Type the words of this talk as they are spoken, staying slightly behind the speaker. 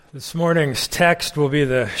This morning's text will be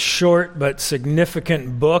the short but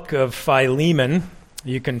significant book of Philemon.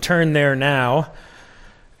 You can turn there now,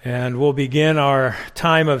 and we'll begin our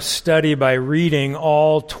time of study by reading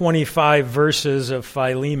all 25 verses of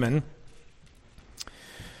Philemon.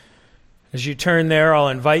 As you turn there, I'll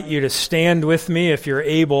invite you to stand with me, if you're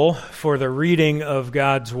able, for the reading of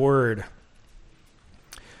God's Word.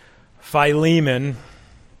 Philemon,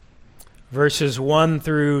 verses 1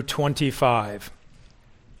 through 25.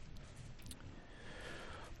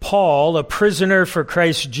 Paul, a prisoner for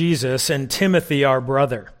Christ Jesus, and Timothy, our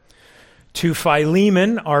brother, to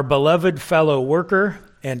Philemon, our beloved fellow worker,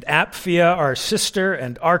 and Apphia, our sister,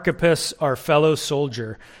 and Archippus, our fellow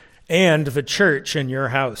soldier, and the church in your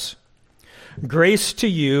house. Grace to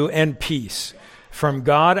you and peace from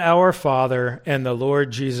God our Father and the Lord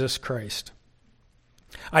Jesus Christ.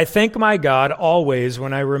 I thank my God always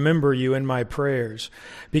when I remember you in my prayers,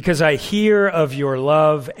 because I hear of your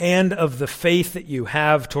love and of the faith that you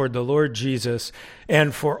have toward the Lord Jesus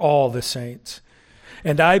and for all the saints.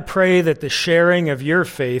 And I pray that the sharing of your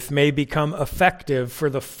faith may become effective for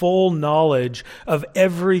the full knowledge of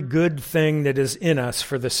every good thing that is in us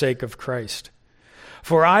for the sake of Christ.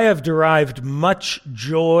 For I have derived much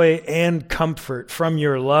joy and comfort from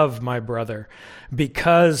your love, my brother,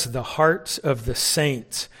 because the hearts of the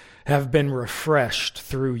saints have been refreshed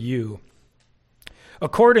through you.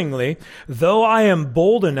 Accordingly, though I am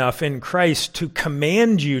bold enough in Christ to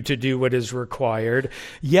command you to do what is required,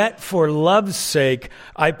 yet for love's sake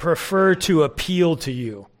I prefer to appeal to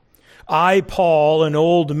you. I, Paul, an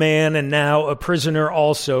old man and now a prisoner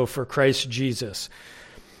also for Christ Jesus.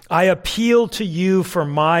 I appeal to you for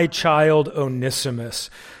my child Onesimus,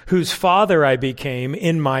 whose father I became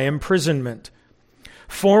in my imprisonment.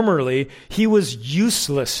 Formerly, he was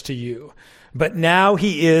useless to you, but now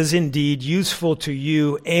he is indeed useful to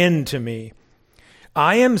you and to me.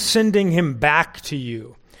 I am sending him back to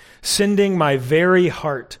you, sending my very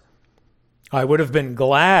heart. I would have been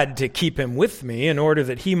glad to keep him with me in order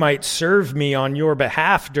that he might serve me on your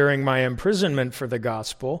behalf during my imprisonment for the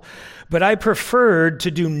gospel, but I preferred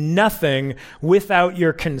to do nothing without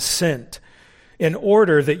your consent, in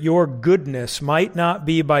order that your goodness might not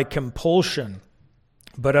be by compulsion,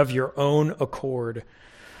 but of your own accord.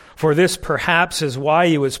 For this perhaps is why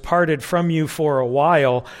he was parted from you for a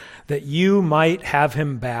while, that you might have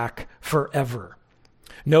him back forever.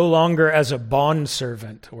 No longer as a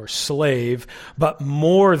bondservant or slave, but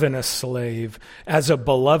more than a slave, as a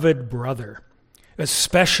beloved brother,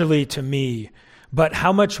 especially to me, but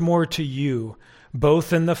how much more to you,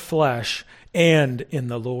 both in the flesh and in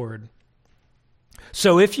the Lord.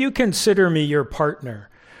 So if you consider me your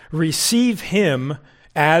partner, receive him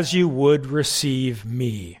as you would receive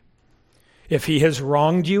me. If he has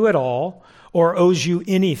wronged you at all or owes you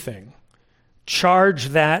anything, charge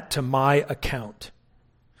that to my account.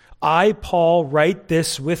 I, Paul, write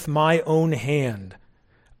this with my own hand.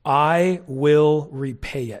 I will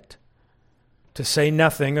repay it. To say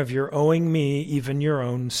nothing of your owing me even your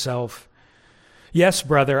own self. Yes,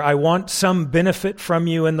 brother, I want some benefit from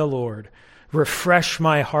you in the Lord. Refresh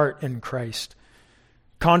my heart in Christ.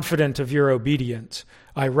 Confident of your obedience,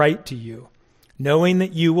 I write to you, knowing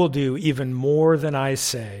that you will do even more than I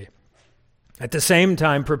say. At the same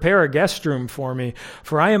time, prepare a guest room for me,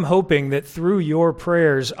 for I am hoping that through your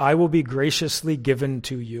prayers I will be graciously given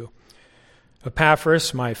to you.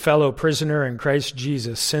 Epaphras, my fellow prisoner in Christ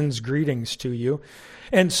Jesus, sends greetings to you,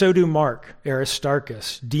 and so do Mark,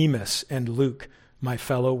 Aristarchus, Demas, and Luke, my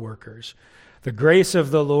fellow workers. The grace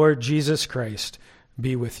of the Lord Jesus Christ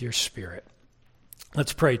be with your spirit.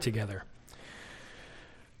 Let's pray together.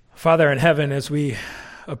 Father in heaven, as we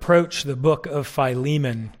approach the book of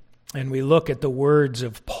Philemon and we look at the words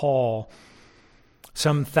of Paul,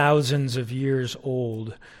 some thousands of years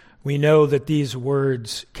old, we know that these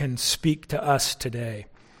words can speak to us today.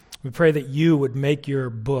 We pray that you would make your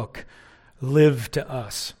book live to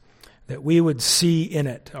us, that we would see in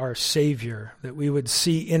it our Savior, that we would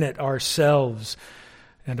see in it ourselves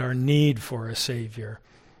and our need for a Savior,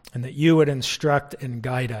 and that you would instruct and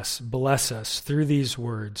guide us, bless us through these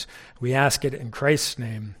words. We ask it in Christ's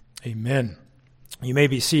name. Amen. You may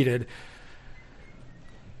be seated.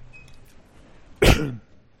 In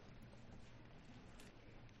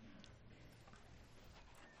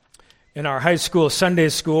our high school Sunday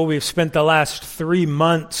school, we've spent the last 3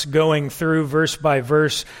 months going through verse by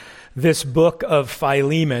verse this book of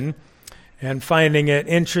Philemon and finding it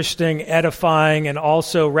interesting, edifying, and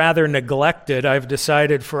also rather neglected. I've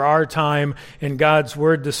decided for our time in God's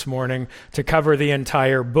Word this morning to cover the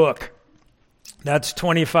entire book. That's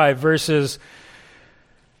 25 verses.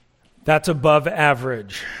 That's above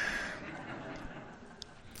average.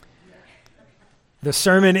 The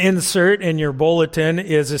sermon insert in your bulletin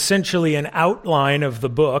is essentially an outline of the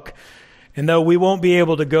book. And though we won't be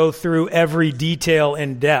able to go through every detail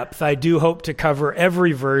in depth, I do hope to cover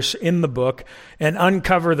every verse in the book and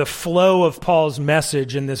uncover the flow of Paul's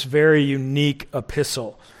message in this very unique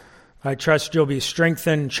epistle. I trust you'll be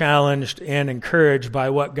strengthened, challenged, and encouraged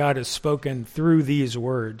by what God has spoken through these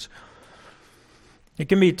words. It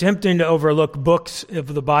can be tempting to overlook books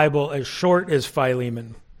of the Bible as short as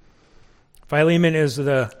Philemon. Philemon is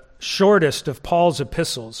the shortest of Paul's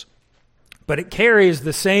epistles, but it carries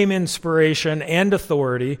the same inspiration and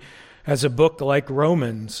authority as a book like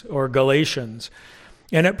Romans or Galatians,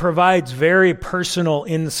 and it provides very personal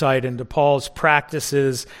insight into Paul's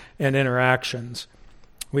practices and interactions.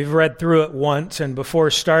 We've read through it once, and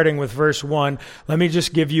before starting with verse 1, let me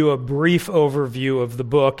just give you a brief overview of the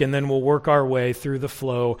book, and then we'll work our way through the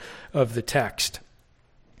flow of the text.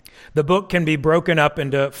 The book can be broken up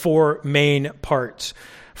into four main parts.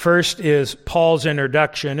 First is Paul's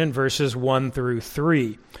introduction in verses 1 through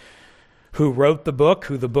 3. Who wrote the book,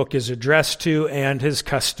 who the book is addressed to, and his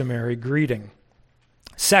customary greeting.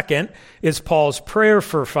 Second is Paul's prayer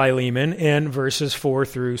for Philemon in verses 4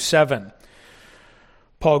 through 7.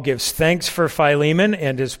 Paul gives thanks for Philemon,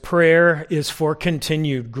 and his prayer is for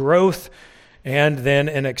continued growth, and then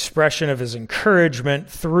an expression of his encouragement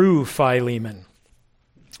through Philemon.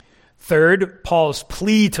 Third, Paul's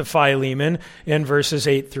plea to Philemon in verses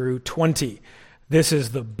 8 through 20. This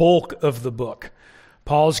is the bulk of the book.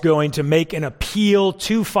 Paul's going to make an appeal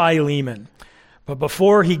to Philemon. But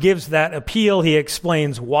before he gives that appeal, he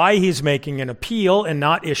explains why he's making an appeal and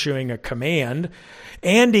not issuing a command.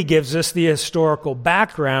 And he gives us the historical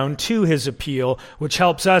background to his appeal, which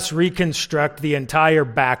helps us reconstruct the entire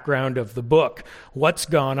background of the book. What's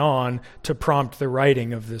gone on to prompt the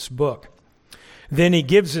writing of this book? Then he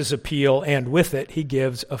gives his appeal, and with it, he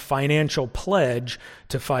gives a financial pledge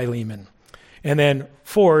to Philemon. And then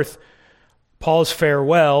fourth, Paul's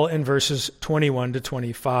farewell in verses 21 to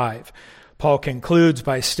 25. Paul concludes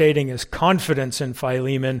by stating his confidence in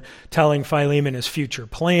Philemon, telling Philemon his future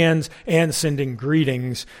plans, and sending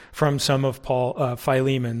greetings from some of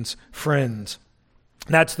Philemon's friends.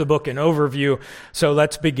 That's the book in overview, so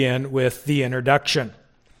let's begin with the introduction.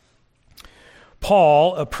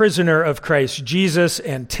 Paul, a prisoner of Christ Jesus,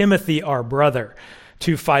 and Timothy, our brother,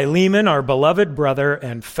 to Philemon, our beloved brother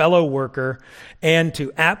and fellow worker, and to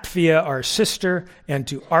Apphia, our sister, and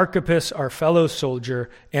to Archippus, our fellow soldier,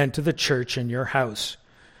 and to the church in your house.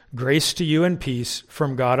 Grace to you and peace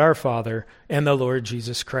from God our Father and the Lord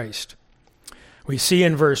Jesus Christ. We see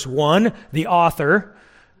in verse 1, the author,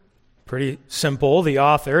 pretty simple, the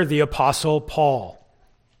author, the Apostle Paul.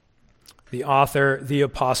 The author, the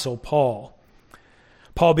Apostle Paul.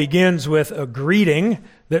 Paul begins with a greeting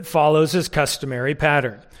that follows his customary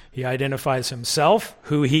pattern. He identifies himself,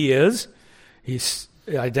 who he is. He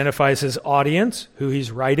identifies his audience, who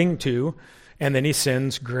he's writing to, and then he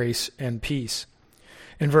sends grace and peace.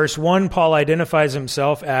 In verse 1, Paul identifies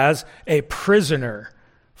himself as a prisoner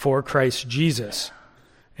for Christ Jesus.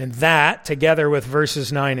 And that, together with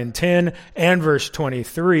verses 9 and 10 and verse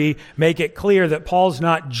 23, make it clear that Paul's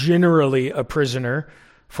not generally a prisoner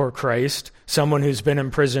for Christ, someone who's been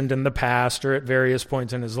imprisoned in the past or at various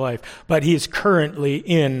points in his life, but he's currently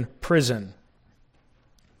in prison.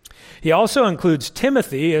 He also includes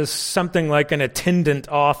Timothy as something like an attendant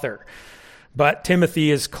author, but Timothy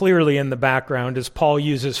is clearly in the background as Paul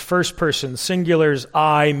uses first-person singulars,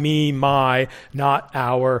 I, me, my, not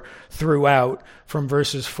our, throughout from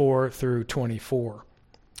verses 4 through 24.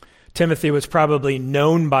 Timothy was probably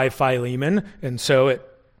known by Philemon, and so it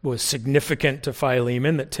was significant to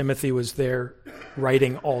Philemon that Timothy was there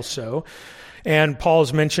writing also. And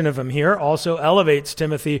Paul's mention of him here also elevates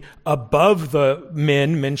Timothy above the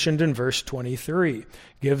men mentioned in verse 23.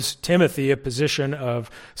 Gives Timothy a position of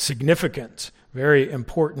significance, very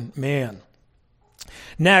important man.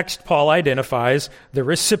 Next, Paul identifies the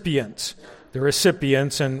recipients in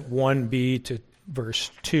 1b to verse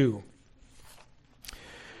 2.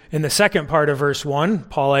 In the second part of verse 1,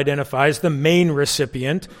 Paul identifies the main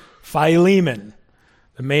recipient, Philemon.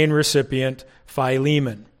 The main recipient,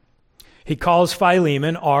 Philemon. He calls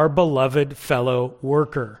Philemon our beloved fellow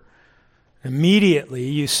worker. Immediately,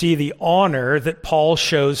 you see the honor that Paul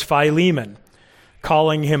shows Philemon,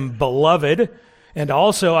 calling him beloved and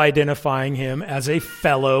also identifying him as a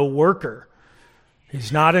fellow worker.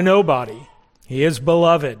 He's not a nobody. He is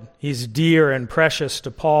beloved. He's dear and precious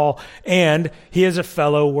to Paul, and he is a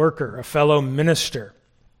fellow worker, a fellow minister.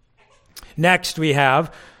 Next, we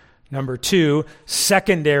have, number 2,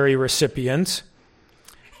 secondary recipients,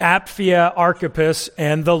 Apphia, Archippus,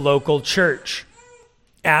 and the local church.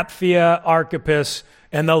 Apphia, Archippus,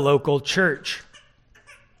 and the local church.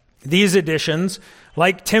 These additions,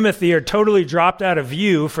 like Timothy, are totally dropped out of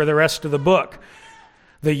view for the rest of the book.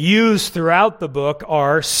 The yous throughout the book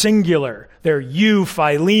are singular. They're you,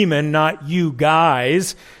 Philemon, not you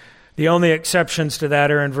guys. The only exceptions to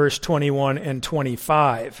that are in verse 21 and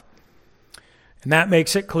 25. And that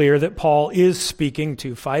makes it clear that Paul is speaking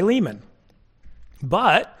to Philemon.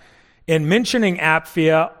 But in mentioning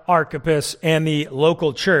Apphia, Archippus, and the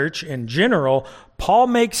local church in general, Paul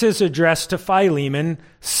makes his address to Philemon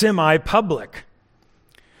semi-public.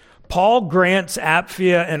 Paul grants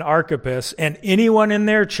Apphia and Archippus and anyone in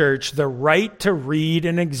their church the right to read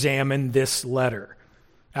and examine this letter.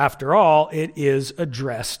 After all, it is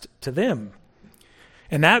addressed to them.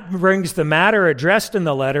 And that brings the matter addressed in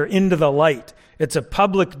the letter into the light. It's a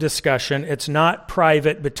public discussion. It's not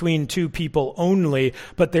private between two people only,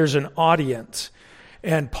 but there's an audience.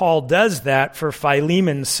 And Paul does that for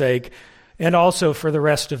Philemon's sake and also for the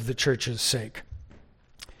rest of the church's sake.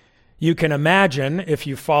 You can imagine, if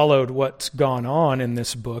you followed what's gone on in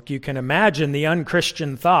this book, you can imagine the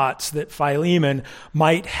unchristian thoughts that Philemon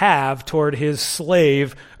might have toward his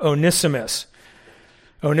slave Onesimus.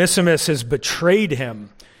 Onesimus has betrayed him.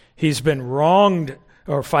 He's been wronged,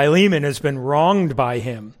 or Philemon has been wronged by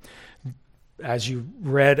him. As you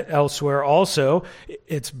read elsewhere also,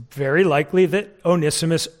 it's very likely that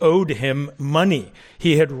Onesimus owed him money.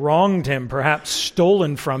 He had wronged him, perhaps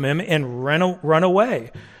stolen from him, and run away.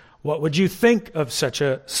 What would you think of such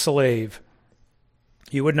a slave?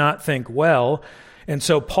 You would not think well. And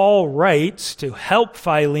so Paul writes to help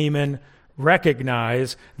Philemon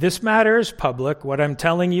recognize this matter is public. What I'm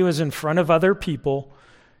telling you is in front of other people.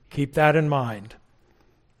 Keep that in mind.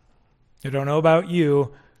 I don't know about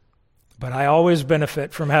you, but I always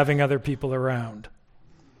benefit from having other people around.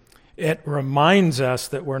 It reminds us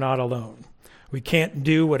that we're not alone. We can't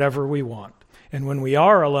do whatever we want. And when we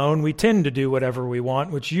are alone, we tend to do whatever we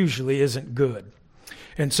want, which usually isn't good.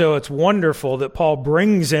 And so it's wonderful that Paul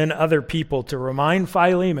brings in other people to remind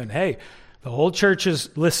Philemon, hey, the whole church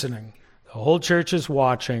is listening. The whole church is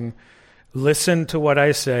watching. Listen to what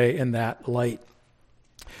I say in that light.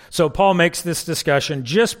 So Paul makes this discussion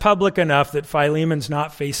just public enough that Philemon's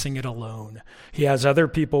not facing it alone. He has other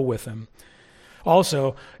people with him.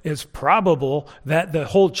 Also, it's probable that the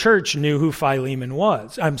whole church knew who Philemon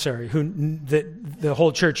was. The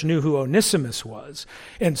whole church knew who Onesimus was.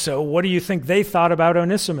 And so what do you think they thought about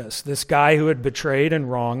Onesimus, this guy who had betrayed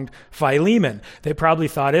and wronged Philemon? They probably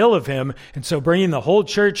thought ill of him. And so bringing the whole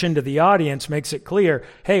church into the audience makes it clear,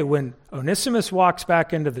 hey, when Onesimus walks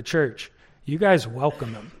back into the church, you guys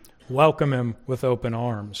welcome him. Welcome him with open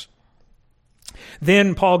arms.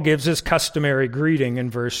 Then Paul gives his customary greeting in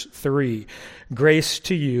verse 3. Grace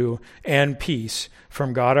to you and peace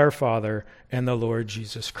from God our Father and the Lord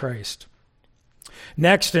Jesus Christ.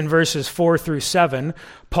 Next, in verses 4 through 7,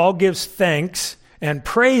 Paul gives thanks and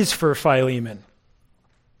praise for Philemon.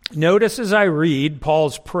 Notice as I read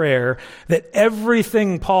Paul's prayer that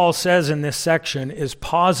everything Paul says in this section is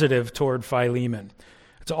positive toward Philemon.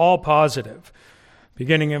 It's all positive.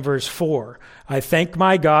 Beginning in verse 4, I thank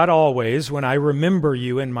my God always when I remember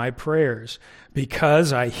you in my prayers,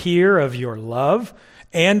 because I hear of your love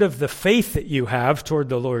and of the faith that you have toward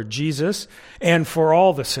the Lord Jesus and for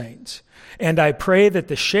all the saints. And I pray that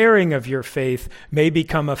the sharing of your faith may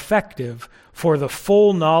become effective for the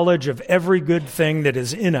full knowledge of every good thing that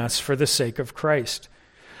is in us for the sake of Christ.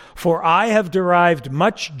 For I have derived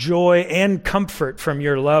much joy and comfort from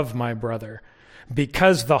your love, my brother,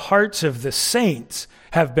 because the hearts of the saints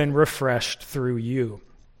have been refreshed through you.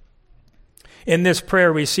 In this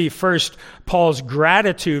prayer, we see first Paul's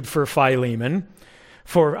gratitude for Philemon,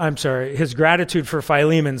 his gratitude for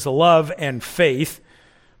Philemon's love and faith.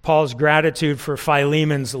 Paul's gratitude for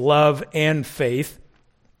Philemon's love and faith.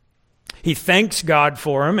 He thanks God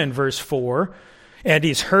for him in verse 4, and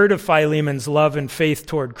he's heard of Philemon's love and faith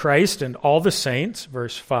toward Christ and all the saints,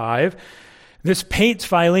 verse 5. This paints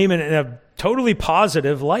Philemon in a totally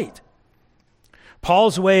positive light.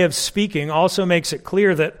 Paul's way of speaking also makes it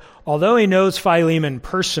clear that although he knows Philemon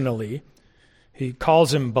personally, he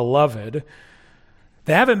calls him beloved,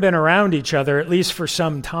 they haven't been around each other at least for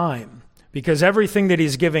some time, because everything that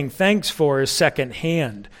he's giving thanks for is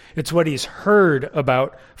secondhand. It's what he's heard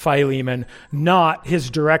about Philemon, not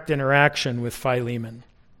his direct interaction with Philemon.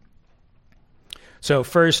 So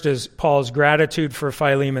first is Paul's gratitude for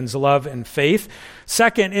Philemon's love and faith.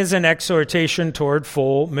 Second is an exhortation toward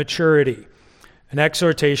full maturity. An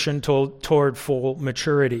exhortation toward full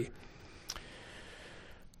maturity.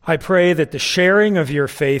 I pray that the sharing of your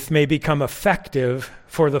faith may become effective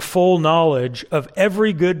for the full knowledge of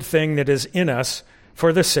every good thing that is in us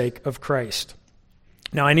for the sake of Christ.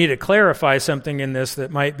 Now, I need to clarify something in this that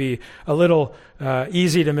might be a little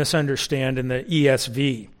easy to misunderstand in the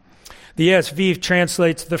ESV. The ESV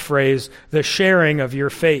translates the phrase, the sharing of your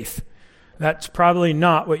faith. That's probably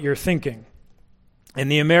not what you're thinking. In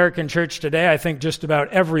the American church today, I think just about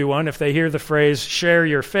everyone, if they hear the phrase share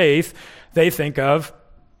your faith, they think of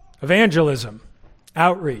evangelism,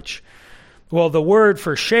 outreach. Well, the word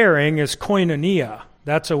for sharing is koinonia.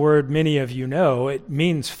 That's a word many of you know. It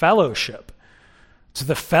means fellowship. It's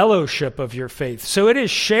the fellowship of your faith. So it is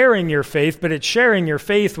sharing your faith, but it's sharing your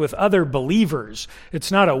faith with other believers.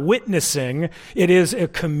 It's not a witnessing. It is a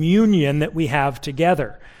communion that we have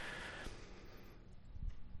together.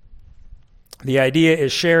 The idea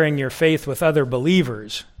is sharing your faith with other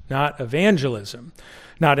believers, not evangelism.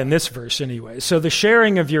 Not in this verse anyway. So the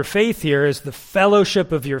sharing of your faith here is the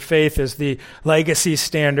fellowship of your faith as the Legacy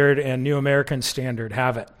Standard and New American Standard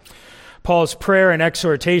have it. Paul's prayer and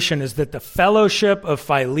exhortation is that the fellowship of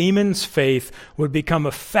Philemon's faith would become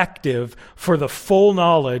effective for the full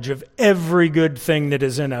knowledge of every good thing that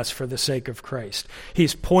is in us for the sake of Christ.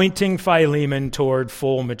 He's pointing Philemon toward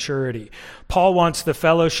full maturity. Paul wants the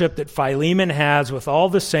fellowship that Philemon has with all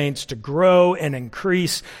the saints to grow and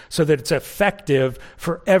increase so that it's effective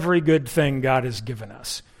for every good thing God has given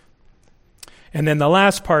us. And then the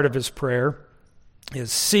last part of his prayer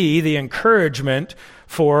is C, the encouragement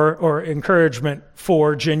for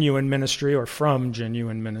genuine ministry or from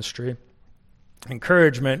genuine ministry.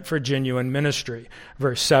 Encouragement for genuine ministry.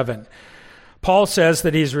 Verse 7. Paul says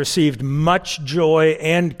that he's received much joy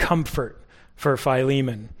and comfort for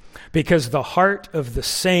Philemon because the heart of the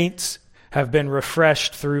saints have been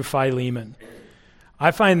refreshed through Philemon.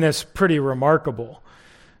 I find this pretty remarkable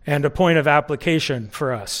and a point of application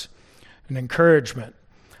for us, an encouragement.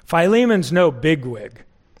 Philemon's no bigwig.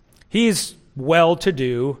 He's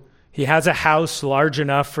well-to-do. He has a house large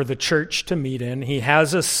enough for the church to meet in. He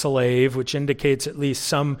has a slave, which indicates at least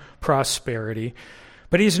some prosperity.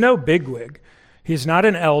 But he's no bigwig. He's not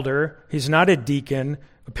an elder. He's not a deacon.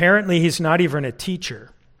 Apparently, he's not even a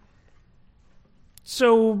teacher.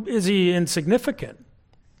 So is he insignificant?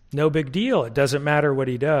 No big deal. It doesn't matter what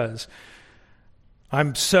he does.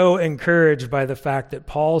 I'm so encouraged by the fact that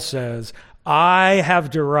Paul says, I have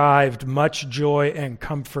derived much joy and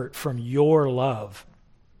comfort from your love.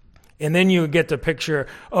 And then you get to picture,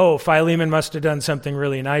 oh, Philemon must have done something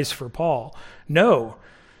really nice for Paul. No.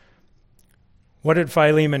 What did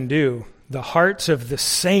Philemon do? The hearts of the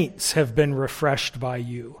saints have been refreshed by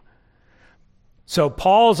you. So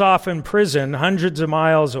Paul's off in prison hundreds of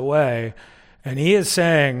miles away, and he is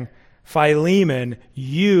saying, Philemon,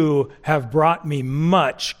 you have brought me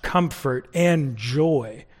much comfort and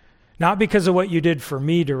joy. Not because of what you did for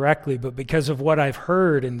me directly, but because of what I've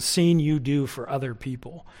heard and seen you do for other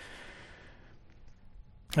people.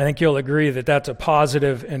 I think you'll agree that that's a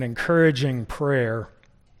positive and encouraging prayer.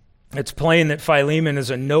 It's plain that Philemon is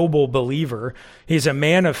a noble believer. He's a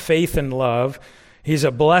man of faith and love. He's a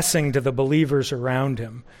blessing to the believers around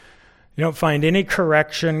him. You don't find any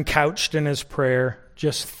correction couched in his prayer.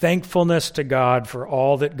 Just thankfulness to God for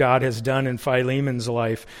all that God has done in Philemon's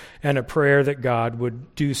life and a prayer that God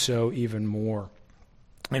would do so even more.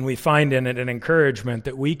 And we find in it an encouragement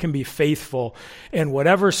that we can be faithful in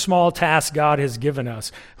whatever small task God has given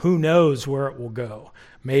us. Who knows where it will go?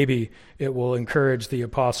 Maybe it will encourage the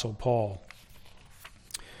Apostle Paul.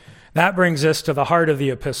 That brings us to the heart of the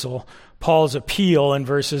epistle, Paul's appeal in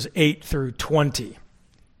verses 8 through 20.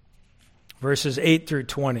 Verses 8 through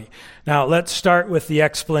 20. Now, let's start with the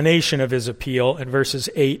explanation of his appeal in verses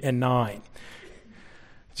 8 and 9.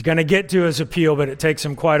 He's going to get to his appeal, but it takes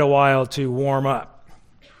him quite a while to warm up.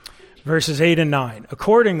 Verses 8 and 9.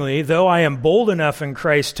 Accordingly, though I am bold enough in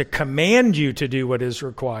Christ to command you to do what is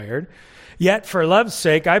required, yet for love's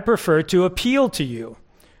sake I prefer to appeal to you.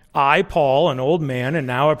 I, Paul, an old man, and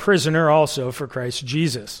now a prisoner also for Christ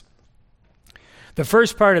Jesus. The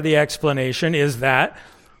first part of the explanation is that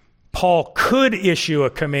Paul could issue a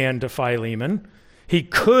command to Philemon. He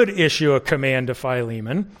could issue a command to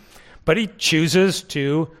Philemon, but he chooses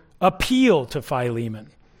to appeal to Philemon.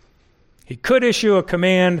 He could issue a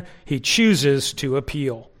command. He chooses to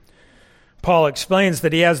appeal. Paul explains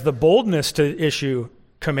that he has the boldness to issue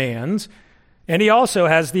commands, and he also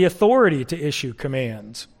has the authority to issue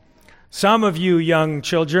commands. Some of you young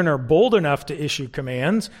children are bold enough to issue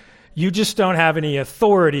commands. You just don't have any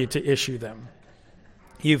authority to issue them.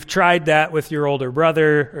 You've tried that with your older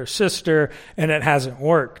brother or sister, and it hasn't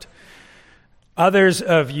worked. Others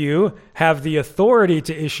of you have the authority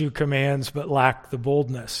to issue commands, but lack the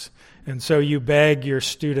boldness. And so you beg your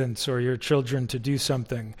students or your children to do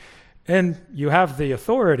something, and you have the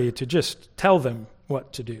authority to just tell them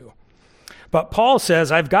what to do. But Paul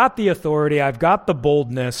says, I've got the authority, I've got the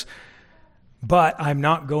boldness, but I'm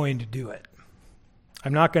not going to do it.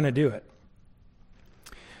 I'm not going to do it.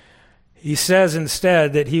 He says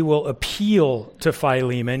instead that he will appeal to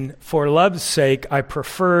Philemon. For love's sake, I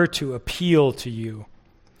prefer to appeal to you.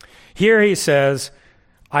 Here he says,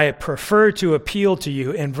 I prefer to appeal to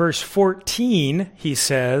you. In verse 14, he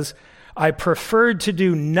says, I preferred to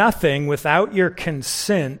do nothing without your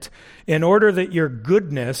consent in order that your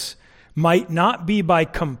goodness might not be by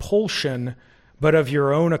compulsion, but of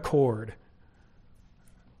your own accord.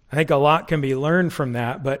 I think a lot can be learned from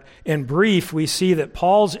that, but in brief, we see that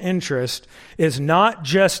Paul's interest is not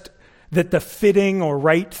just that the fitting or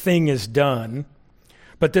right thing is done,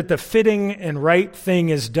 but that the fitting and right thing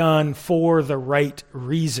is done for the right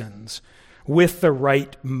reasons, with the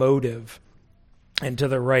right motive, and to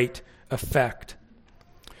the right effect.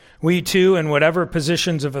 We too, in whatever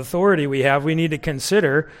positions of authority we have, we need to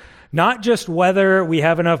consider not just whether we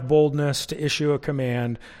have enough boldness to issue a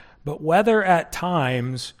command, but whether at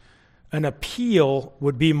times an appeal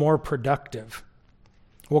would be more productive.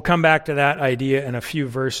 We'll come back to that idea in a few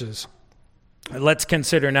verses. Let's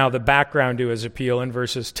consider now the background to his appeal in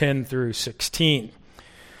verses 10 through 16.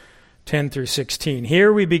 10 through 16.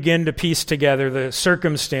 Here we begin to piece together the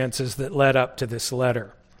circumstances that led up to this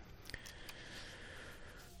letter.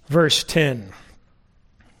 Verse 10.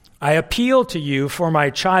 I appeal to you for my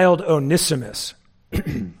child Onesimus,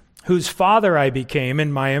 whose father I became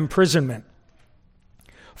in my imprisonment.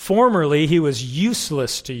 Formerly he was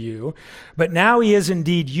useless to you, but now he is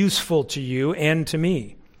indeed useful to you and to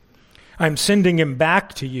me. I'm sending him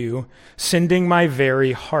back to you, sending my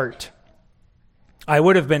very heart. I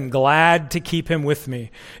would have been glad to keep him with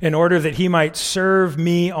me, in order that he might serve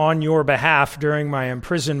me on your behalf during my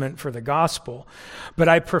imprisonment for the gospel. But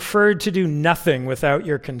I preferred to do nothing without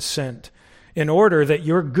your consent, in order that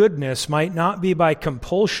your goodness might not be by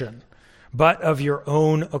compulsion, but of your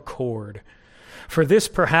own accord. For this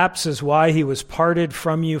perhaps is why he was parted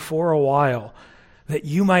from you for a while, that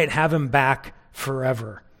you might have him back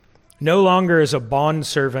forever. No longer as a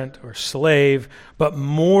bondservant or slave, but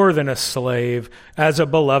more than a slave, as a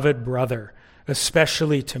beloved brother,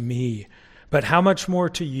 especially to me, but how much more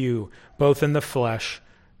to you, both in the flesh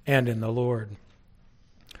and in the Lord.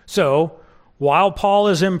 So, while Paul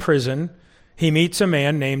is in prison, he meets a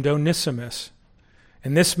man named Onesimus,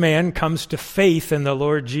 and this man comes to faith in the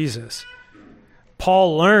Lord Jesus.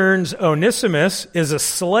 Paul learns Onesimus is a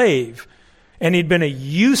slave, and he'd been a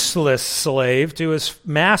useless slave to his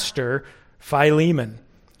master, Philemon.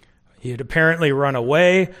 He had apparently run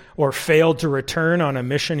away or failed to return on a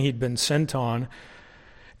mission he'd been sent on,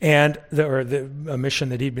 a mission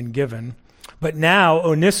that he'd been given. But now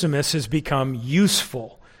Onesimus has become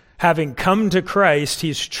useful. Having come to Christ,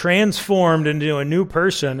 he's transformed into a new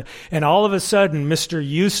person, and all of a sudden, Mr.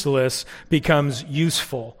 Useless becomes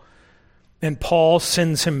useful. And Paul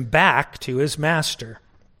sends him back to his master.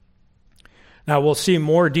 Now, we'll see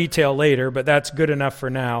more detail later, but that's good enough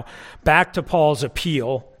for now. Back to Paul's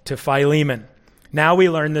appeal to Philemon. Now we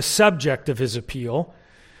learn the subject of his appeal.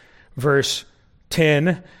 Verse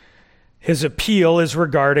 10, his appeal is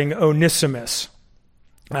regarding Onesimus.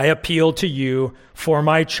 I appeal to you for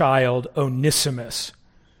my child Onesimus.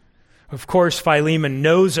 Of course, Philemon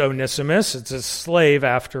knows Onesimus. It's a slave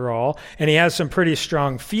after all, and he has some pretty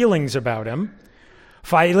strong feelings about him.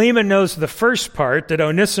 Philemon knows the first part, that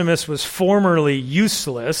Onesimus was formerly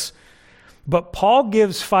useless, but Paul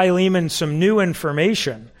gives Philemon some new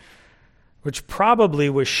information, which probably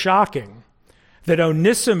was shocking, that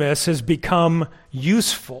Onesimus has become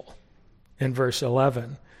useful in verse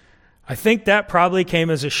 11. I think that probably came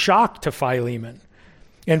as a shock to Philemon.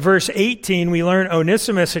 In verse 18, we learn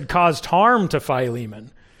Onesimus had caused harm to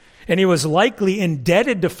Philemon, and he was likely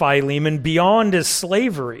indebted to Philemon beyond his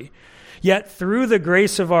slavery. Yet through the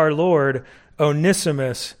grace of our Lord,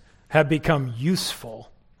 Onesimus had become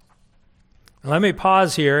useful. Let me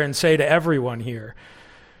pause here and say to everyone here,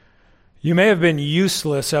 you may have been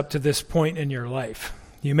useless up to this point in your life.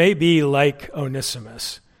 You may be like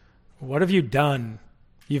Onesimus. What have you done?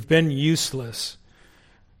 You've been useless.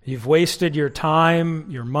 You've wasted your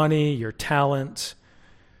time, your money, your talents.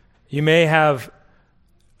 You may have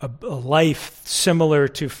a life similar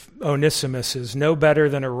to Onesimus's, no better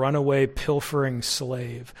than a runaway pilfering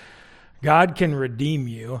slave. God can redeem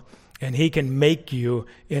you, and he can make you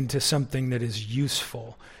into something that is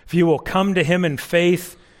useful. If you will come to him in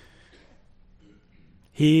faith,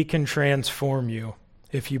 he can transform you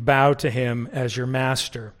if you bow to him as your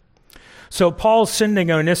master. So Paul's sending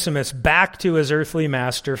Onesimus back to his earthly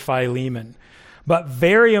master, Philemon. But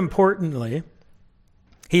very importantly,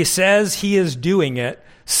 He says he is doing it,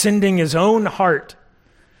 sending his own heart.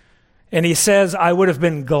 And he says, I would have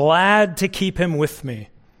been glad to keep him with me.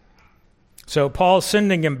 So Paul's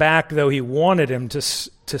sending him back, though he wanted him to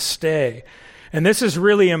stay. And this is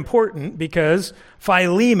really important because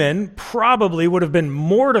Philemon probably would have been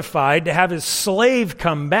mortified to have his slave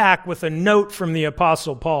come back with a note from the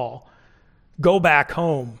Apostle Paul. Go back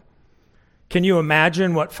home. Can you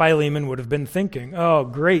imagine what Philemon would have been thinking? Oh,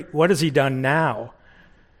 great. What has he done now?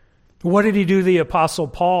 What did he do to the Apostle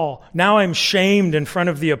Paul? Now I'm shamed in front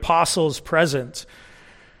of the apostles' presence.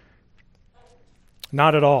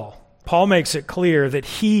 Not at all. Paul makes it clear that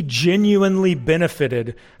he genuinely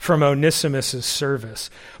benefited from Onesimus' service.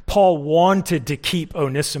 Paul wanted to keep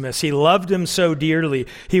Onesimus. He loved him so dearly.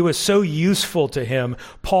 He was so useful to him.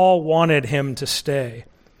 Paul wanted him to stay.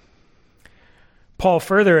 Paul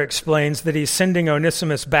further explains that he's sending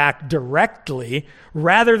Onesimus back directly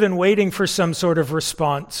rather than waiting for some sort of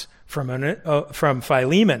response from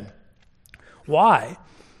Philemon. Why?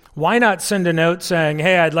 Why not send a note saying,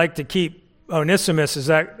 hey, I'd like to keep Onesimus, is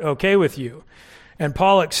that okay with you? And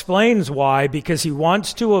Paul explains why, because he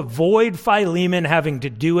wants to avoid Philemon having to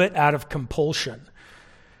do it out of compulsion.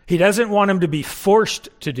 He doesn't want him to be forced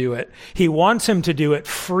to do it. He wants him to do it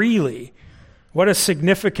freely. What a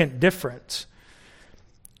significant difference.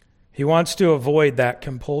 He wants to avoid that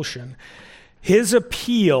compulsion. His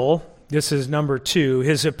appeal, this is number 2,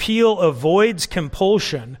 his appeal avoids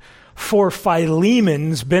compulsion for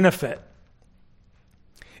Philemon's benefit.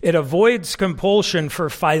 It avoids compulsion for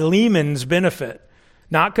Philemon's benefit,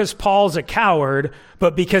 not because Paul's a coward,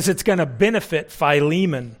 but because it's going to benefit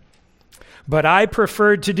Philemon. But I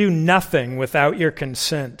preferred to do nothing without your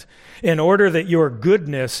consent, in order that your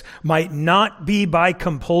goodness might not be by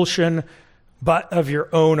compulsion, but of your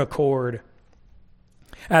own accord.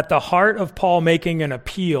 At the heart of Paul making an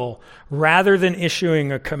appeal, rather than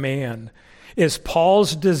issuing a command, is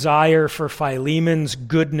Paul's desire for Philemon's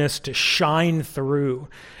goodness to shine through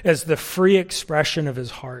as the free expression of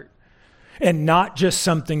his heart, and not just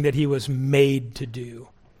something that he was made to do.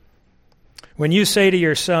 When you say to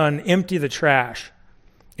your son, empty the trash,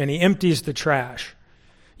 and he empties the trash,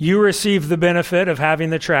 you receive the benefit of having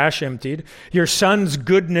the trash emptied. Your son's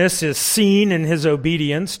goodness is seen in his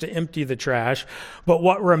obedience to empty the trash, but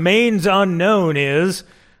what remains unknown is,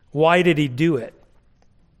 why did he do it?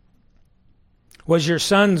 Was your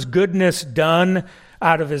son's goodness done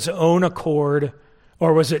out of his own accord,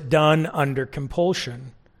 or was it done under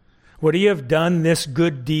compulsion? Would he have done this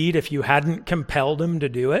good deed if you hadn't compelled him to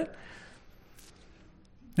do it?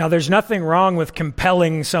 Now, there's nothing wrong with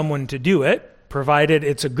compelling someone to do it, provided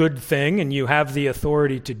it's a good thing and you have the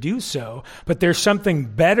authority to do so. But there's something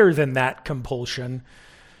better than that compulsion.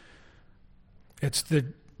 It's the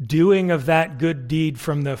doing of that good deed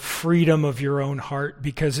from the freedom of your own heart,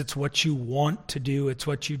 because it's what you want to do. It's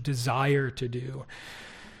what you desire to do.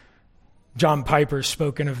 John Piper's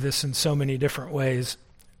spoken of this in so many different ways.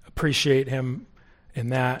 Appreciate him in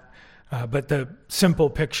that. But the simple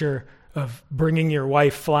picture of bringing your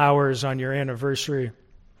wife flowers on your anniversary,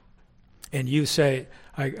 and you say,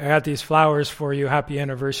 I got these flowers for you, happy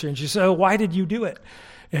anniversary. And she says, oh, why did you do it?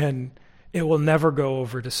 And it will never go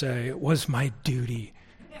over to say, it was my duty.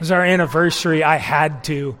 It was our anniversary. I had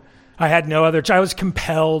to. I had no other. I was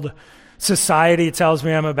compelled. Society tells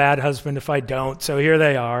me I'm a bad husband if I don't. So here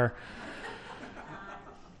they are.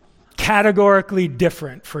 Categorically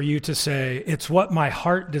different for you to say, it's what my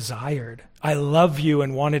heart desired. I love you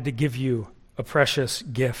and wanted to give you a precious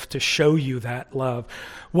gift to show you that love.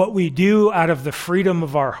 What we do out of the freedom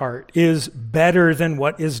of our heart is better than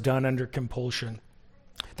what is done under compulsion.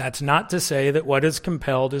 That's not to say that what is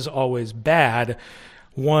compelled is always bad.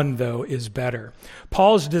 One, though, is better.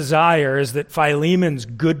 Paul's desire is that Philemon's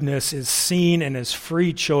goodness is seen in his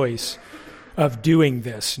free choice of doing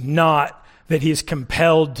this, not that he's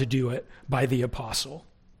compelled to do it by the apostle.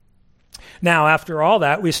 Now, after all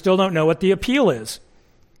that, we still don't know what the appeal is.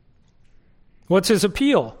 What's his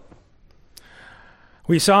appeal?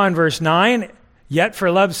 We saw in verse 9, yet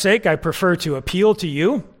for love's sake I prefer to appeal to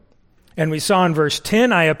you. And we saw in verse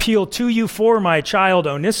 10, I appeal to you for my child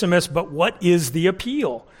Onesimus, but what is the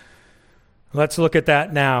appeal? Let's look at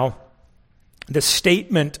that now. The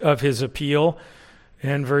statement of his appeal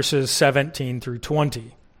in verses 17 through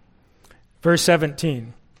 20. Verse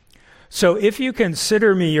 17, so if you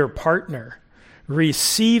consider me your partner,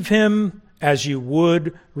 receive him as you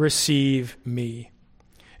would receive me.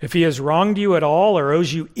 If he has wronged you at all or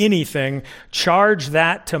owes you anything, charge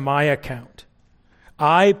that to my account.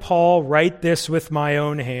 I, Paul, write this with my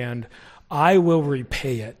own hand. I will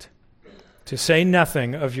repay it, to say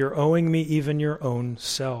nothing of your owing me even your own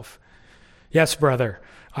self. Yes, brother,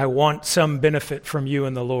 I want some benefit from you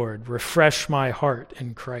in the Lord. Refresh my heart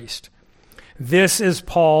in Christ. This is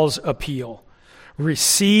Paul's appeal.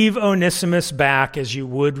 Receive Onesimus back as you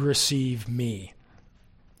would receive me.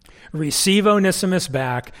 Receive Onesimus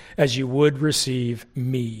back as you would receive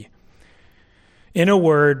me. In a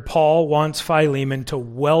word, Paul wants Philemon to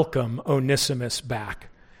welcome Onesimus back.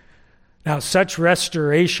 Now, such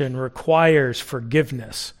restoration requires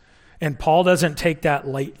forgiveness, and Paul doesn't take that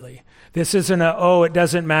lightly. This isn't it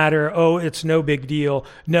doesn't matter, it's no big deal.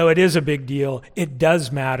 No, it is a big deal. It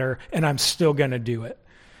does matter, and I'm still going to do it.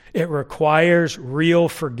 It requires real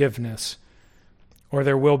forgiveness, or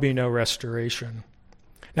there will be no restoration.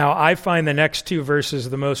 Now, I find the next two verses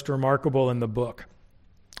the most remarkable in the book,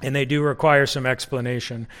 and they do require some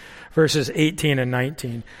explanation. Verses 18 and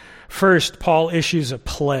 19. First, Paul issues a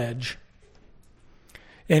pledge,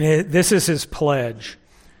 and this is his pledge.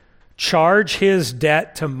 Charge his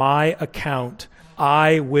debt to my account,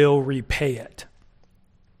 I will repay it.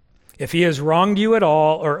 If he has wronged you at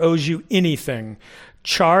all or owes you anything,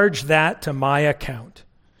 charge that to my account.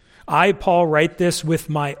 I, Paul, write this with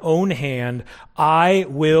my own hand. I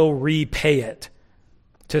will repay it,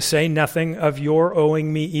 to say nothing of your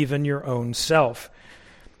owing me even your own self.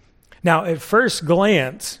 Now, at first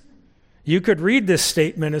glance, you could read this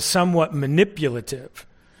statement as somewhat manipulative.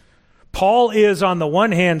 Paul is, on the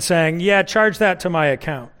one hand, saying, charge that to my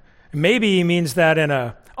account. Maybe he means that in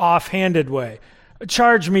an offhanded way.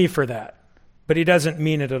 Charge me for that. But he doesn't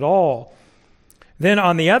mean it at all. Then,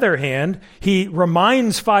 on the other hand, he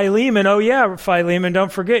reminds Philemon, Philemon,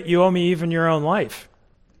 don't forget, you owe me even your own life.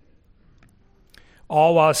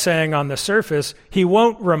 All while saying on the surface, he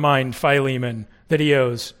won't remind Philemon that he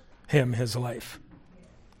owes him his life.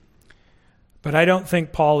 But I don't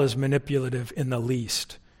think Paul is manipulative in the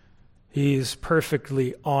least. He's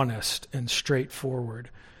perfectly honest and straightforward.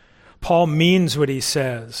 Paul means what he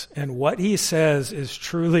says, and what he says is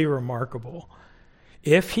truly remarkable.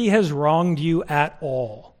 If he has wronged you at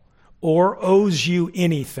all, or owes you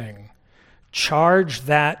anything, charge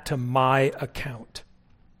that to my account.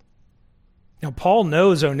 Now, Paul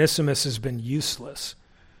knows Onesimus has been useless,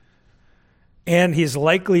 and he's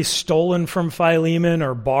likely stolen from Philemon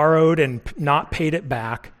or borrowed and not paid it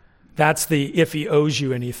back. That's the if he owes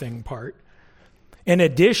you anything part. In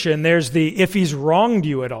addition, there's the if he's wronged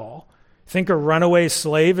you at all. Think a runaway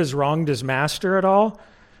slave has wronged his master at all?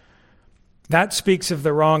 That speaks of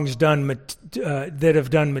the wrongs done that have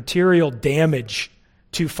done material damage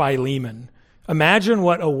to Philemon. Imagine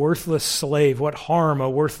what harm a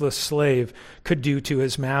worthless slave could do to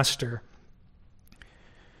his master.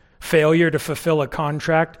 Failure to fulfill a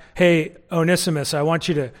contract. Hey, Onesimus, I want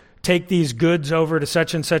you to take these goods over to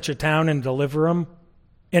such and such a town and deliver them.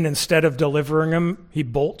 And instead of delivering them, he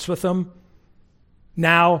bolts with them.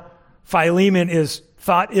 Now, Philemon is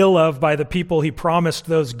thought ill of by the people he promised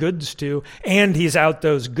those goods to, and he's out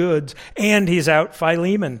those goods, and he's out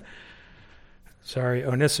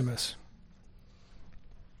Onesimus.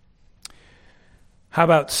 How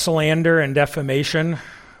about slander and defamation?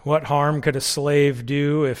 What harm could a slave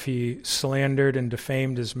do if he slandered and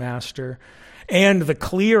defamed his master? And the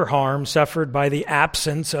clear harm suffered by the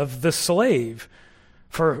absence of the slave.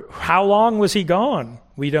 For how long was he gone?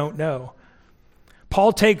 We don't know.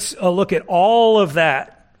 Paul takes a look at all of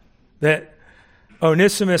that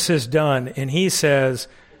Onesimus has done, and he says,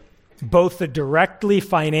 both the directly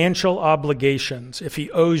financial obligations, if he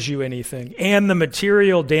owes you anything, and the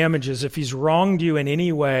material damages, if he's wronged you in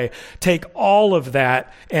any way, take all of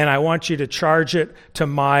that, and I want you to charge it to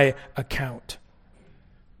my account.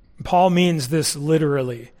 Paul means this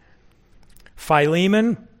literally.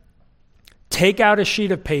 Philemon, take out a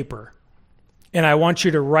sheet of paper, and I want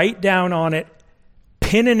you to write down on it,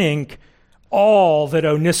 pen and ink, all that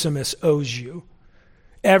Onesimus owes you.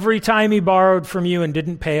 Every time he borrowed from you and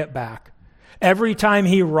didn't pay it back. Every time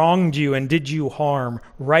he wronged you and did you harm,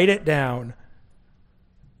 write it down.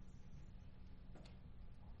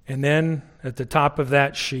 And then at the top of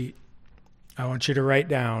that sheet, I want you to write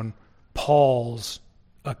down Paul's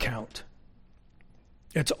account.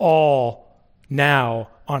 It's all now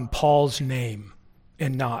on Paul's name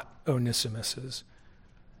and not Onesimus's.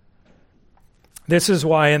 This is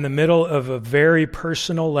why in the middle of a very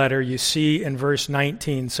personal letter, you see in verse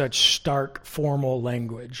 19 such stark formal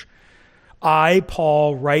language. I,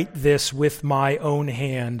 Paul, write this with my own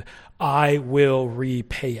hand. I will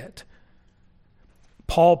repay it.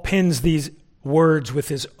 Paul pens these words with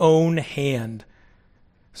his own hand,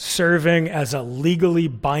 serving as a legally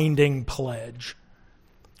binding pledge,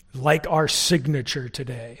 like our signature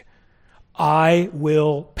today. I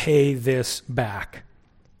will pay this back.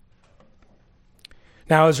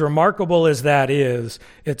 Now, as remarkable as that is,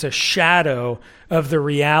 it's a shadow of the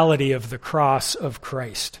reality of the cross of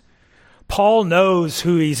Christ. Paul knows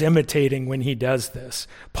who he's imitating when he does this.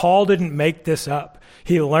 Paul didn't make this up.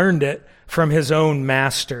 He learned it from his own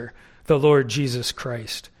master, the Lord Jesus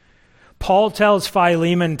Christ. Paul tells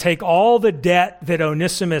Philemon, take all the debt that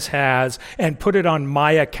Onesimus has and put it on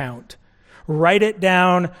my account. Write it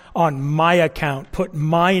down on my account. Put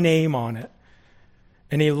my name on it.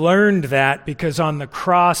 And he learned that because on the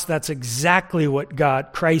cross, that's exactly what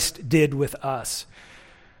Christ did with us.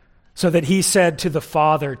 So that he said to the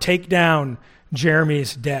Father, take down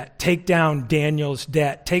Jeremy's debt, take down Daniel's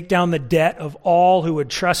debt, take down the debt of all who would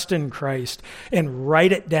trust in Christ and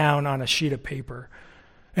write it down on a sheet of paper.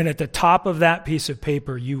 And at the top of that piece of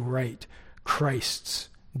paper, you write Christ's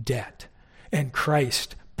debt. And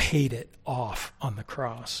Christ paid it off on the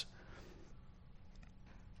cross.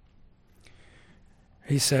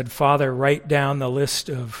 He said, Father, write down the list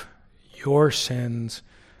of your sins,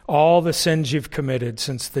 all the sins you've committed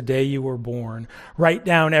since the day you were born. Write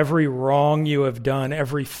down every wrong you have done,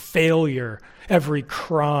 every failure, every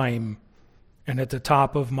crime. And at the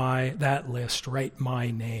top of that list, write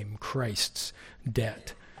my name, Christ's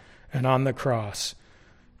debt. And on the cross,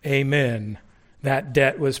 amen, that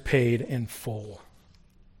debt was paid in full.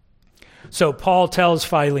 So Paul tells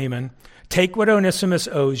Philemon, take what Onesimus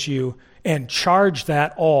owes you and charge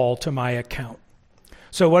that all to my account.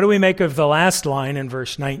 So what do we make of the last line in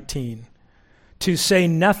verse 19? To say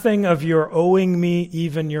nothing of your owing me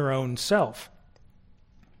even your own self.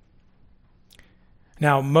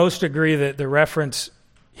 Now, most agree that the reference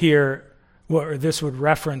here, or this would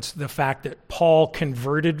reference the fact that Paul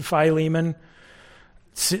converted Philemon.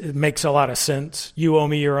 It makes a lot of sense. You owe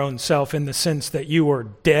me your own self in the sense that you were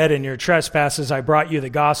dead in your trespasses. I brought you the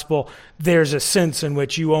gospel. There's a sense in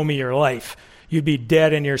which you owe me your life. You'd be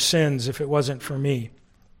dead in your sins if it wasn't for me.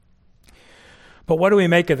 But what do we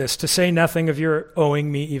make of this? To say nothing of your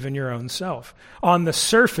owing me even your own self. On the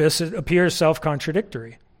surface, it appears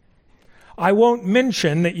self-contradictory. I won't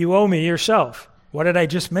mention that you owe me yourself. What did I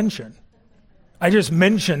just mention? I just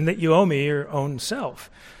mentioned that you owe me your own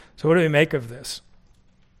self. So what do we make of this?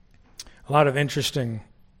 A lot of interesting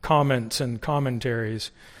comments and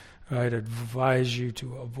commentaries I'd advise you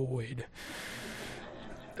to avoid.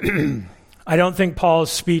 I don't think Paul's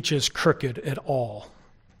speech is crooked at all.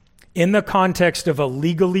 In the context of a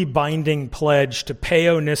legally binding pledge to pay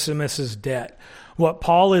Onesimus' debt, what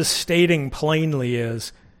Paul is stating plainly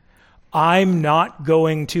is, I'm not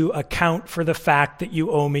going to account for the fact that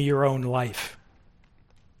you owe me your own life.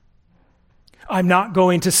 I'm not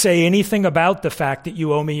going to say anything about the fact that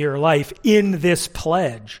you owe me your life in this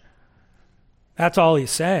pledge. That's all he's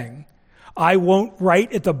saying. I won't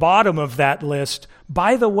write at the bottom of that list,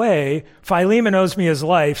 by the way, Philemon owes me his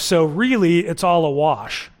life, so really it's all a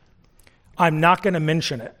wash. I'm not going to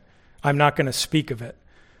mention it. I'm not going to speak of it.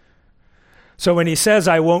 So when he says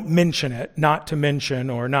I won't mention it, not to mention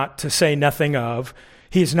or not to say nothing of,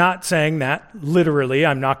 he's not saying that literally,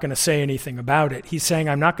 I'm not going to say anything about it. He's saying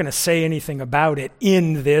I'm not going to say anything about it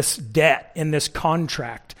in this debt, in this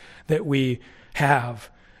contract that we have.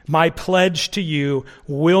 My pledge to you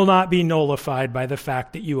will not be nullified by the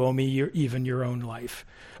fact that you owe me even your own life.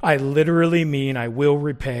 I literally mean I will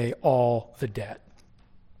repay all the debt.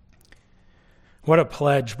 What a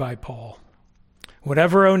pledge by Paul.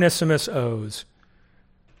 Whatever Onesimus owes,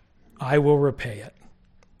 I will repay it.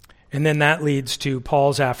 And then that leads to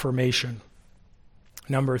Paul's affirmation.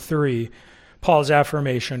 Number 3, Paul's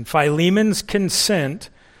affirmation. Philemon's consent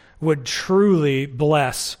would truly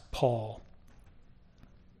bless Paul.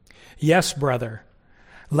 Yes, brother,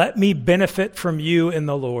 let me benefit from you in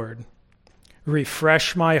the Lord.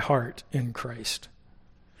 Refresh my heart in Christ.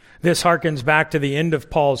 This harkens back to the end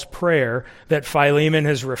of Paul's prayer that Philemon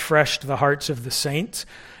has refreshed the hearts of the saints.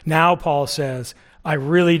 Now Paul says, I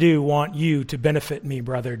really do want you to benefit me,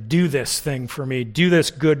 brother. Do this thing for me. Do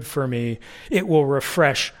this good for me. It will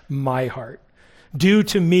refresh my heart. Do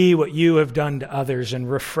to me what you have done to others and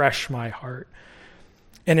refresh my heart.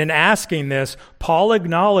 And in asking this, Paul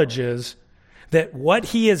acknowledges that what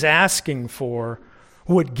he is asking for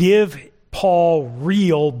would give Paul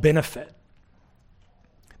real benefit.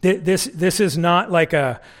 This is not like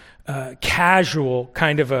a casual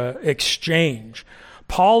kind of a exchange.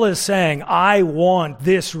 Paul is saying, I want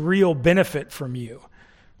this real benefit from you.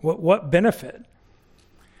 What benefit?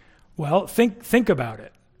 Well, think about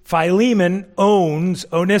it. Philemon owns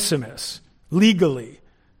Onesimus legally.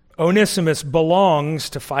 Onesimus belongs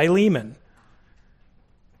to Philemon.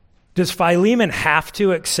 Does Philemon have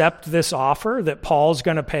to accept this offer that Paul's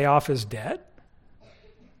going to pay off his debt?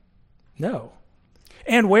 No.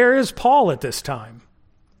 And where is Paul at this time?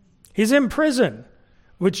 He's in prison,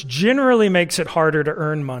 which generally makes it harder to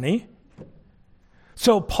earn money.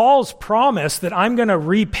 So Paul's promise that I'm going to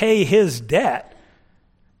repay his debt,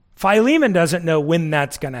 Philemon doesn't know when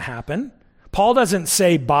that's going to happen. Paul doesn't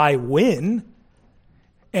say by when.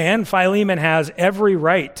 And Philemon has every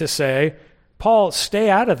right to say, Paul, stay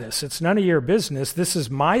out of this. It's none of your business. This is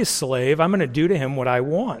my slave. I'm going to do to him what I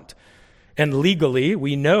want. And legally,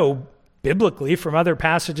 we know biblically from other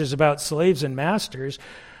passages about slaves and masters,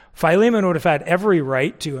 Philemon would have had every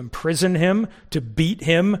right to imprison him, to beat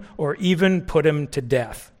him, or even put him to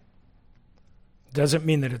death. Doesn't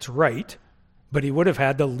mean that it's right, but he would have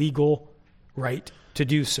had the legal right to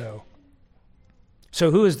do so.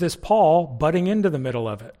 So who is this Paul butting into the middle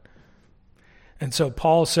of it? And so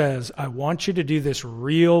Paul says, I want you to do this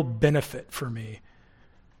real benefit for me.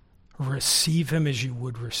 Receive him as you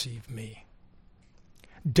would receive me.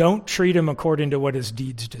 Don't treat him according to what his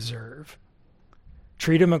deeds deserve.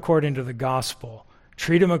 Treat him according to the gospel.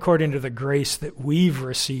 Treat him according to the grace that we've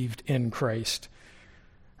received in Christ.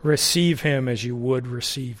 Receive him as you would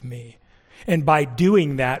receive me. And by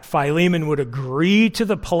doing that, Philemon would agree to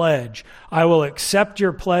the pledge. I will accept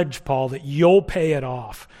your pledge, Paul, that you'll pay it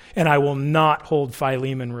off, and I will not hold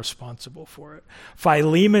Philemon responsible for it.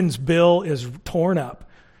 Philemon's bill is torn up.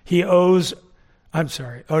 Onesimus's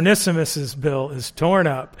bill is torn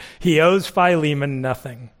up. He owes Philemon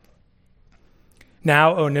nothing.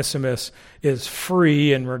 Now Onesimus is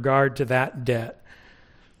free in regard to that debt,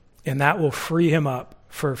 and that will free him up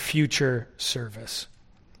for future service.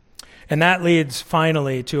 And that leads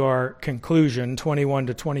finally to our conclusion, 21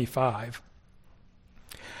 to 25.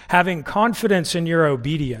 Having confidence in your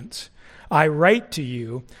obedience, I write to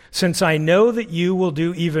you, since I know that you will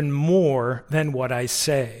do even more than what I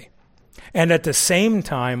say. And at the same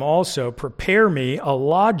time also prepare me a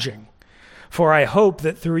lodging, for I hope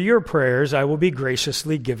that through your prayers I will be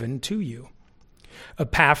graciously given to you.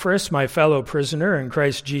 Epaphras, my fellow prisoner in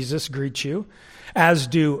Christ Jesus, greets you, as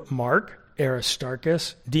do Mark,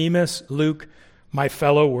 Aristarchus, Demas, Luke, my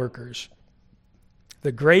fellow workers.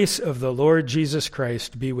 The grace of the Lord Jesus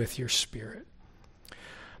Christ be with your spirit.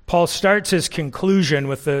 Paul starts his conclusion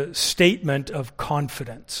with a statement of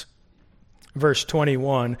confidence. Verse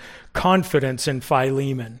 21, confidence in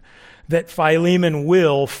Philemon, that Philemon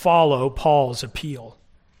will follow Paul's appeal.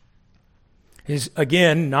 He's,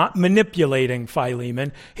 again, not manipulating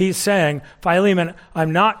Philemon. He's saying, Philemon,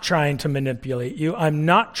 I'm not trying to manipulate you. I'm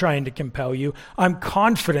not trying to compel you. I'm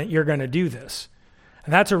confident you're going to do this.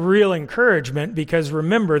 And that's a real encouragement because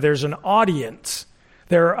remember, there's an audience.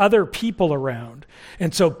 There are other people around.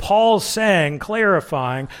 And so Paul's saying,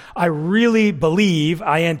 clarifying, I really believe,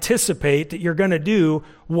 I anticipate that you're going to do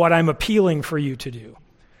what I'm appealing for you to do.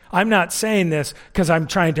 I'm not saying this because I'm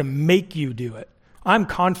trying to make you do it. I'm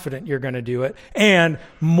confident you're going to do it, and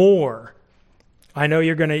more. I know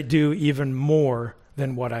you're going to do even more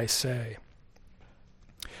than what I say.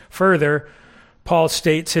 Further, Paul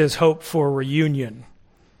states his hope for reunion.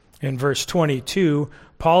 In verse 22,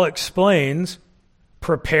 Paul explains,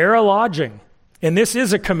 prepare a lodging. And this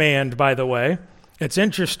is a command, by the way. It's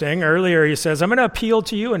interesting. Earlier he says, I'm going to appeal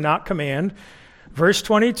to you and not command. Verse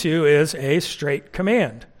 22 is a straight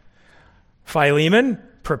command. Philemon,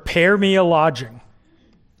 prepare me a lodging.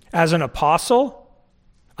 As an apostle,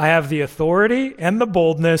 I have the authority and the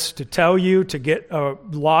boldness to tell you to get a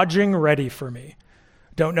lodging ready for me.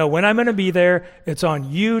 Don't know when I'm going to be there. It's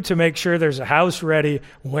on you to make sure there's a house ready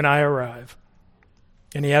when I arrive.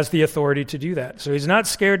 And he has the authority to do that. So he's not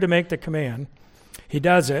scared to make the command. He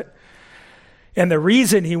does it. And the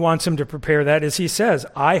reason he wants him to prepare that is he says,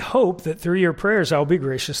 I hope that through your prayers I'll be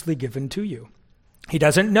graciously given to you. He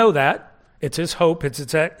doesn't know that. It's his hope. It's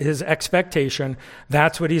his expectation.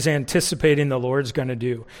 That's what he's anticipating the Lord's going to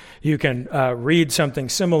do. You can read something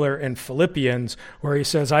similar in Philippians where he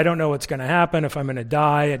says, I don't know what's going to happen, if I'm going to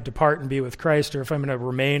die and depart and be with Christ, or if I'm going to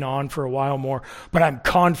remain on for a while more. But I'm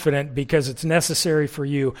confident because it's necessary for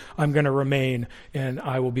you, I'm going to remain and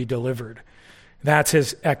I will be delivered. That's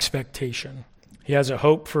his expectation. He has a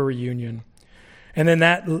hope for reunion. And then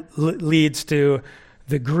that leads to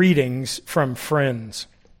the greetings from friends.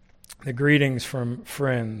 The greetings from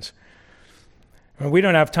friends. We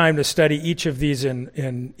don't have time to study each of these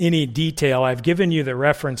in any detail. I've given you the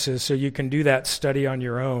references so you can do that study on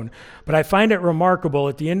your own. But I find it remarkable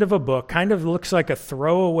at the end of a book, kind of looks like a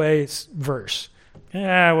throwaway verse. What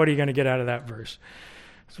are you going to get out of that verse?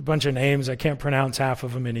 It's a bunch of names. I can't pronounce half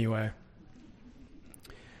of them anyway.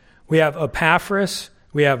 We have Epaphras,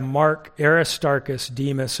 we have Mark, Aristarchus,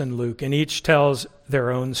 Demas, and Luke, and each tells their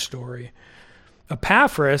own story.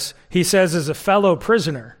 Epaphras, he says, is a fellow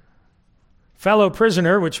prisoner. fellow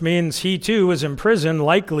prisoner, which means he too was in prison,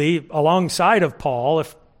 likely alongside of Paul,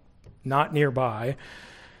 if not nearby.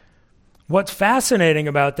 What's fascinating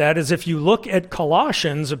about that is if you look at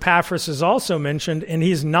Colossians, Epaphras is also mentioned, and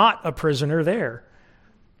he's not a prisoner there.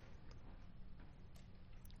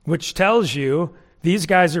 Which tells you these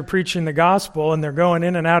guys are preaching the gospel and they're going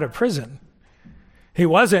in and out of prison. He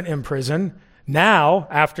wasn't in prison. Now,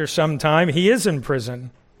 after some time, he is in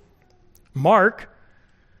prison. Mark,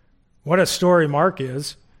 what a story Mark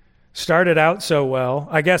is. Started out so well.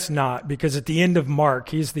 I guess not, because at the end of Mark,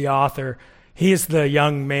 he's the author. He's the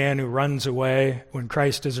young man who runs away when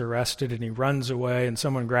Christ is arrested, and he runs away and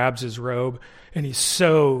someone grabs his robe, and he's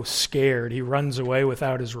so scared he runs away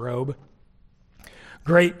without his robe.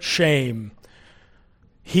 Great shame.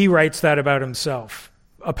 He writes that about himself.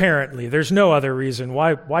 Apparently, there's no other reason.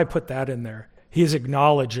 Why put that in there? He's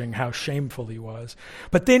acknowledging how shameful he was.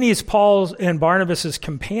 But then he's Paul's and Barnabas's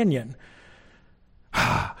companion.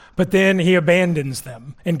 But then he abandons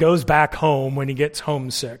them and goes back home when he gets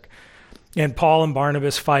homesick. And Paul and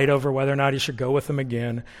Barnabas fight over whether or not he should go with them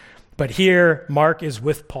again. But here, Mark is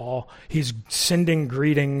with Paul. He's sending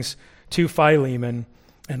greetings to Philemon.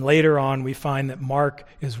 And later on, we find that Mark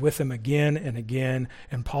is with him again and again.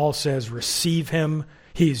 And Paul says, receive him.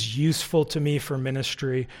 He's useful to me for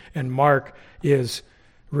ministry. And Mark is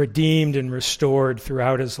redeemed and restored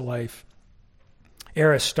throughout his life.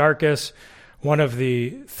 Aristarchus, one of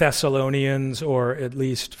the Thessalonians, or at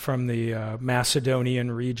least from the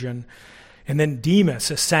Macedonian region. And then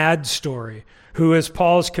Demas, a sad story, who is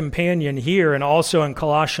Paul's companion here and also in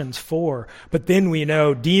Colossians 4. But then we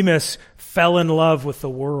know Demas fell in love with the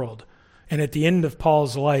world. And at the end of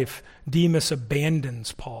Paul's life, Demas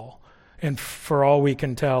abandons Paul. And for all we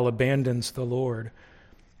can tell, abandons the Lord.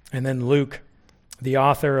 And then Luke, the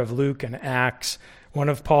author of Luke and Acts, one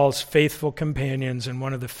of Paul's faithful companions and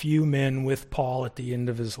one of the few men with Paul at the end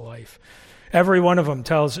of his life. Every one of them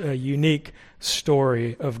tells a unique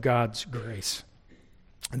story of God's grace.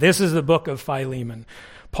 This is the book of Philemon.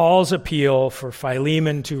 Paul's appeal for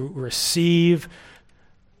Philemon to receive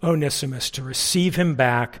Onesimus, to receive him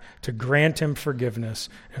back, to grant him forgiveness.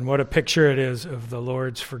 And what a picture it is of the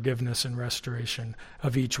Lord's forgiveness and restoration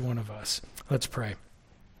of each one of us. Let's pray.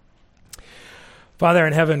 Father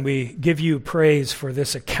in heaven, we give you praise for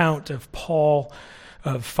this account of Paul,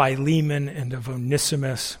 of Philemon, and of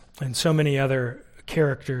Onesimus, and so many other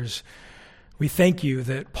characters. We thank you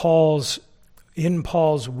that in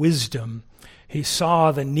Paul's wisdom, he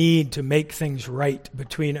saw the need to make things right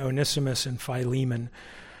between Onesimus and Philemon,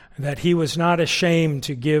 that he was not ashamed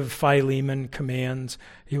to give Philemon commands.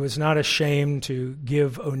 He was not ashamed to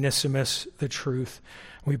give Onesimus the truth.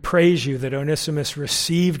 We praise you that Onesimus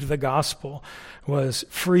received the gospel, was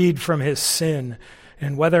freed from his sin,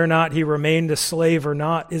 and whether or not he remained a slave or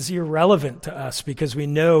not is irrelevant to us because we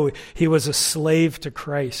know he was a slave to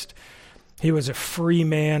Christ. He was a free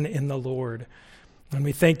man in the Lord. And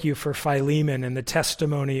we thank you for Philemon and the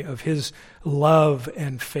testimony of his love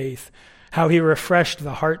and faith, how he refreshed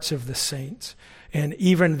the hearts of the saints. And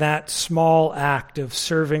even that small act of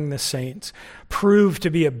serving the saints proved to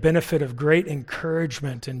be a benefit of great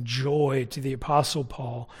encouragement and joy to the Apostle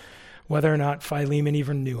Paul, whether or not Philemon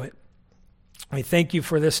even knew it. We thank you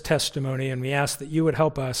for this testimony, and we ask that you would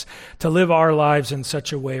help us to live our lives in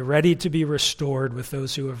such a way, ready to be restored with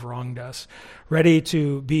those who have wronged us, ready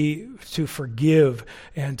to forgive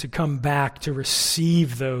and to come back to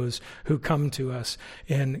receive those who come to us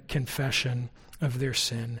in confession of their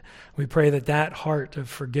sin. We pray that that heart of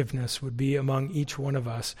forgiveness would be among each one of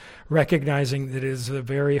us, recognizing that it is the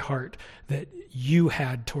very heart that you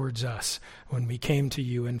had towards us when we came to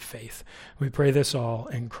you in faith. We pray this all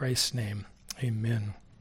in Christ's name. Amen.